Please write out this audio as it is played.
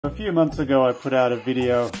A few months ago I put out a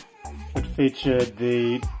video that featured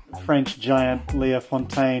the French giant Lea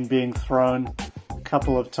Fontaine being thrown a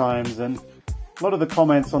couple of times, and a lot of the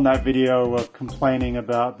comments on that video were complaining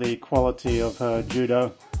about the quality of her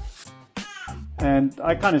judo. And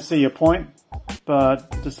I kind of see your point, but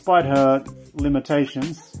despite her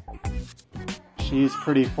limitations, she is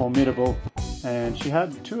pretty formidable, and she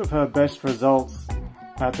had two of her best results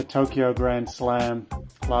at the Tokyo Grand Slam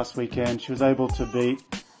last weekend. She was able to beat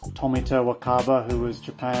Tomita Wakaba, who was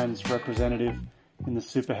Japan's representative in the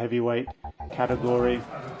super heavyweight category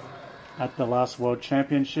at the last World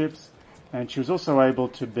Championships. And she was also able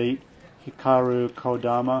to beat Hikaru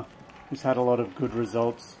Kodama, who's had a lot of good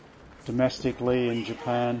results domestically in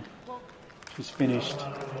Japan. She's finished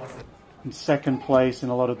in second place in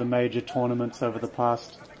a lot of the major tournaments over the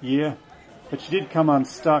past year. But she did come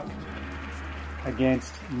unstuck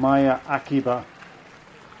against Maya Akiba.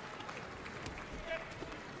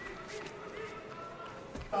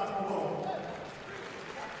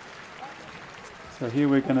 So here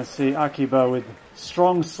we're going to see Akiba with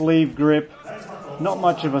strong sleeve grip, not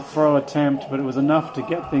much of a throw attempt, but it was enough to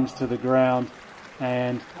get things to the ground,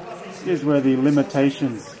 and here's where the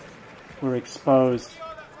limitations were exposed.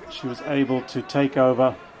 She was able to take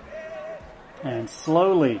over and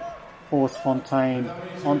slowly force Fontaine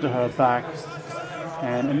onto her back,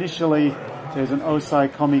 and initially there's an Osai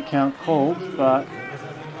Komi count called, but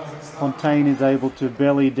Fontaine is able to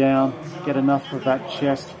belly down, get enough of that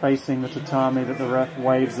chest facing the tatami that the ref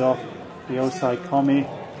waves off the Osai Komi.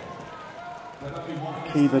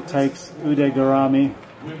 Akiba takes Udegarami,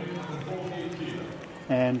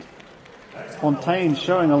 and Fontaine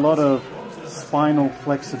showing a lot of spinal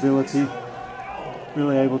flexibility,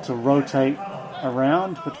 really able to rotate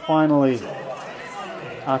around, but finally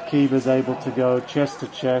Akiba is able to go chest to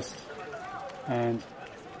chest and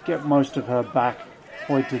get most of her back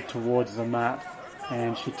pointed towards the mat,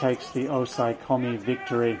 and she takes the Osai Komi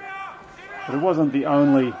victory. But it wasn't the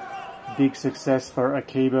only big success for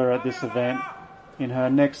Akiba at this event. In her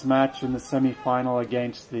next match in the semi-final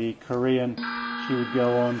against the Korean, she would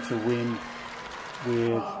go on to win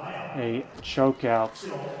with a chokeout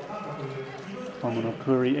from an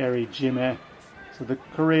Okuri Eri Jime. So the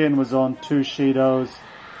Korean was on 2 Shidos.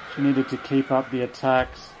 She needed to keep up the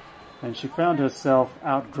attacks, and she found herself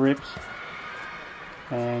out-gripped,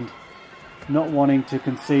 and not wanting to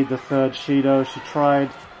concede the 3rd Shido, she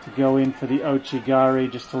tried to go in for the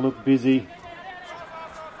Ochigari just to look busy.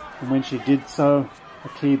 And when she did so,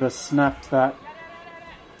 Akiba snapped that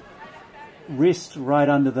wrist right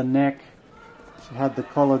under the neck. She had the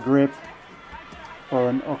collar grip for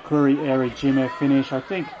an Okuri Eri Jime finish. I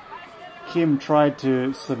think Kim tried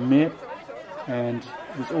to submit and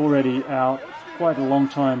was already out quite a long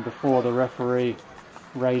time before the referee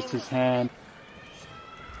raised his hand.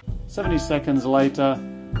 70 seconds later,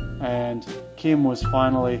 and Kim was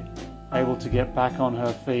finally able to get back on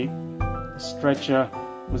her feet. The stretcher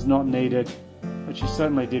was not needed, but she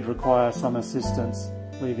certainly did require some assistance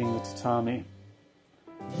leaving the tatami.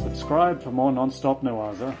 Subscribe for more non-stop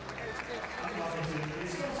Newaza.